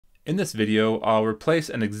In this video, I'll replace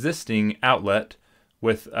an existing outlet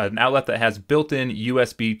with an outlet that has built-in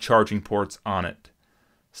USB charging ports on it.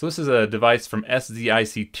 So this is a device from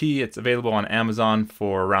SZICT. It's available on Amazon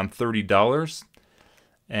for around $30.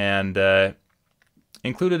 And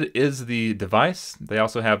included is the device. They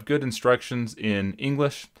also have good instructions in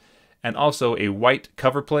English and also a white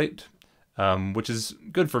cover plate, which is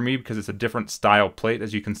good for me because it's a different style plate,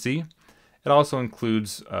 as you can see. It also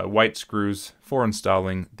includes white screws for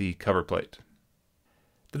installing the cover plate.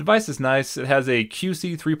 The device is nice. It has a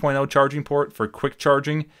QC 3.0 charging port for quick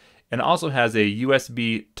charging, and also has a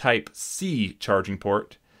USB Type-C charging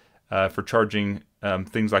port for charging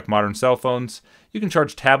things like modern cell phones. You can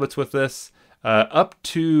charge tablets with this up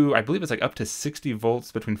to, I believe it's like up to 60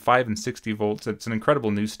 volts, between 5 and 60 volts. It's an incredible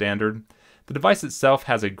new standard. The device itself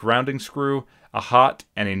has a grounding screw, a hot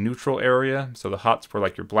and a neutral area. So the hot's where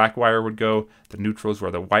like your black wire would go, the neutral is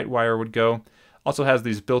where the white wire would go. Also has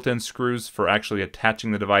these built-in screws for actually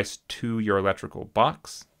attaching the device to your electrical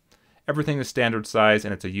box. Everything is standard size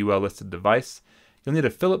and it's a UL listed device. You'll need a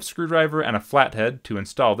Phillips screwdriver and a flathead to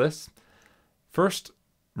install this. First,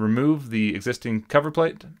 remove the existing cover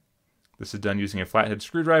plate. This is done using a flathead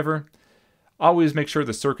screwdriver. Always make sure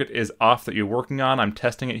the circuit is off that you're working on. I'm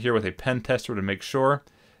testing it here with a pen tester to make sure.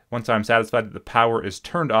 Once I'm satisfied that the power is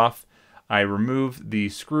turned off, I remove the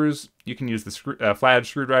screws. You can use the flathead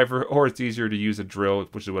screwdriver, or it's easier to use a drill,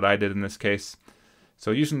 which is what I did in this case.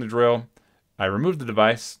 So using the drill, I removed the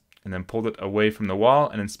device and then pulled it away from the wall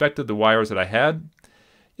and inspected the wires that I had.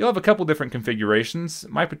 You'll have a couple different configurations.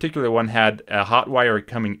 My particular one had a hot wire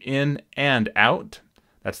coming in and out.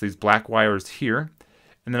 That's these black wires here.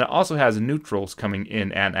 And then it also has neutrals coming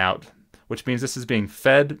in and out, which means this is being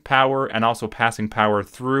fed power and also passing power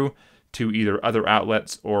through to either other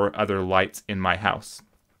outlets or other lights in my house.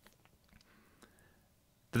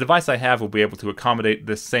 The device I have will be able to accommodate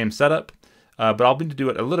this same setup, but I'll need to do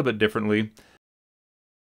it a little bit differently.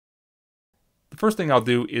 The first thing I'll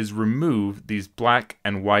do is remove these black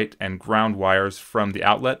and white and ground wires from the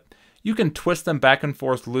outlet. You can twist them back and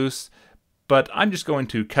forth loose, but I'm just going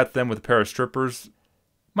to cut them with a pair of strippers.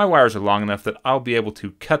 My wires are long enough that I'll be able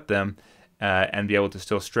to cut them and be able to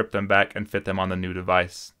still strip them back and fit them on the new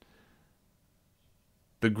device.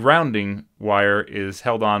 The grounding wire is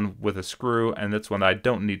held on with a screw, and that's one that I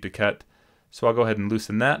don't need to cut, so I'll go ahead and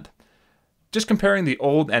loosen that. Just comparing the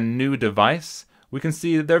old and new device, we can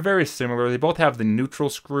see that they're very similar. They both have the neutral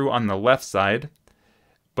screw on the left side,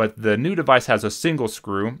 but the new device has a single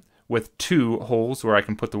screw with two holes where I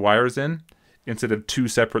can put the wires in instead of two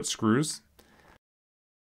separate screws.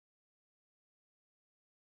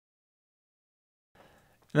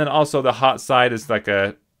 And then also the hot side is like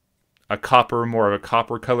a copper, more of a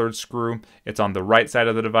copper colored screw. It's on the right side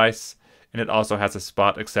of the device, and it also has a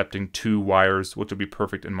spot accepting two wires, which will be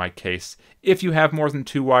perfect in my case. If you have more than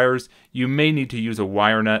two wires, you may need to use a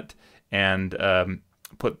wire nut and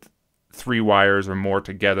put 3 wires or more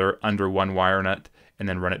together under one wire nut and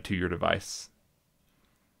then run it to your device.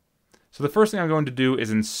 So the first thing I'm going to do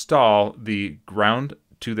is install the ground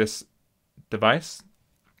to this device.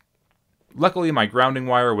 Luckily, my grounding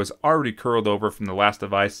wire was already curled over from the last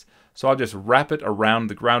device, so I'll just wrap it around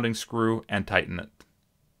the grounding screw and tighten it.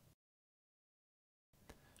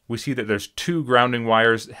 We see that there's 2 grounding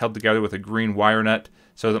wires held together with a green wire nut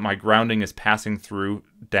so that my grounding is passing through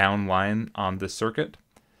down line on this circuit.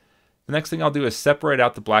 The next thing I'll do is separate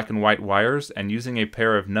out the black and white wires, and using a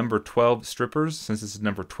pair of number 12 strippers, since this is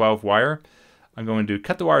number 12 wire, I'm going to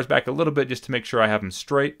cut the wires back a little bit just to make sure I have them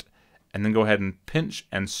straight, and then go ahead and pinch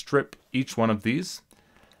and strip each one of these.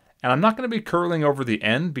 And I'm not going to be curling over the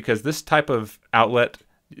end because this type of outlet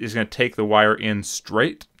is going to take the wire in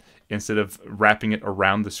straight instead of wrapping it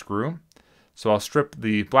around the screw. So I'll strip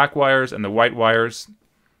the black wires and the white wires,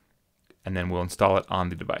 and then we'll install it on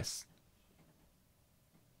the device.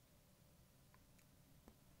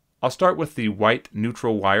 I'll start with the white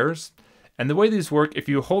neutral wires. And the way these work, if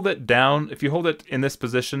you hold it down, if you hold it in this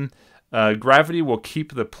position, gravity will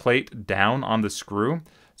keep the plate down on the screw.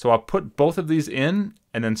 So I'll put both of these in,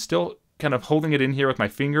 and then still kind of holding it in here with my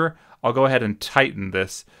finger, I'll go ahead and tighten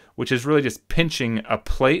this, which is really just pinching a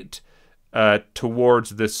plate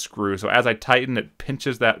towards this screw. So as I tighten, it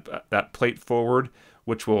pinches that plate forward,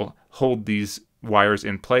 which will hold these wires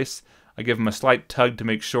in place. I give them a slight tug to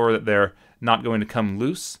make sure that they're not going to come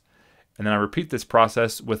loose. And then I repeat this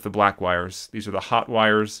process with the black wires. These are the hot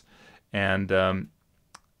wires, and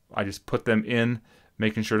I just put them in,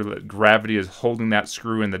 making sure that gravity is holding that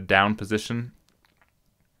screw in the down position.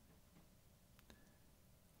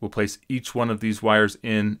 We'll place each one of these wires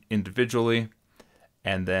in individually,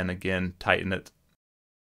 and then again tighten it.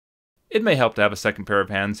 It may help to have a second pair of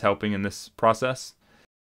hands helping in this process.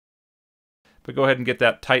 But go ahead and get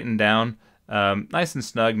that tightened down nice and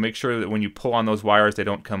snug. Make sure that when you pull on those wires, they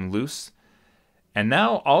don't come loose. And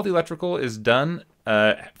now all the electrical is done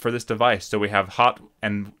for this device. So we have hot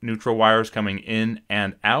and neutral wires coming in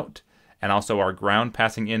and out, and also our ground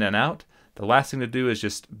passing in and out. The last thing to do is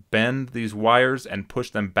just bend these wires and push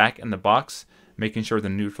them back in the box, making sure the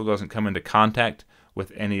neutral doesn't come into contact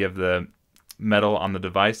with any of the metal on the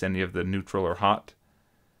device, any of the neutral or hot.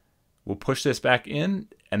 We'll push this back in,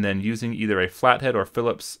 and then using either a flathead or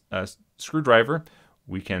Phillips screwdriver,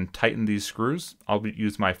 we can tighten these screws. I'll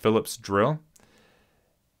use my Phillips drill.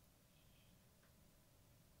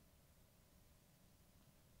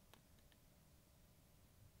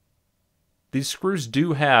 These screws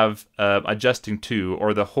do have adjusting to,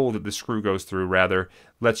 or the hole that the screw goes through rather,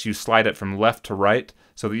 lets you slide it from left to right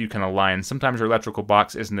so that you can align. Sometimes your electrical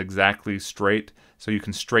box isn't exactly straight, so you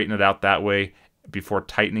can straighten it out that way before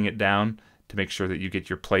tightening it down to make sure that you get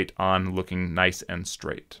your plate on looking nice and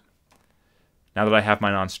straight. Now that I have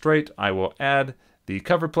mine on straight, I will add the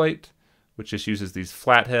cover plate, which just uses these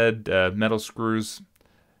flathead metal screws.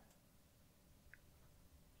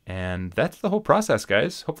 And that's the whole process,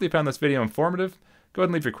 guys. Hopefully you found this video informative. Go ahead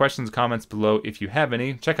and leave your questions and comments below if you have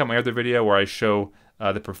any. Check out my other video where I show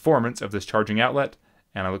the performance of this charging outlet,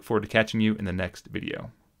 and I look forward to catching you in the next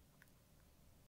video.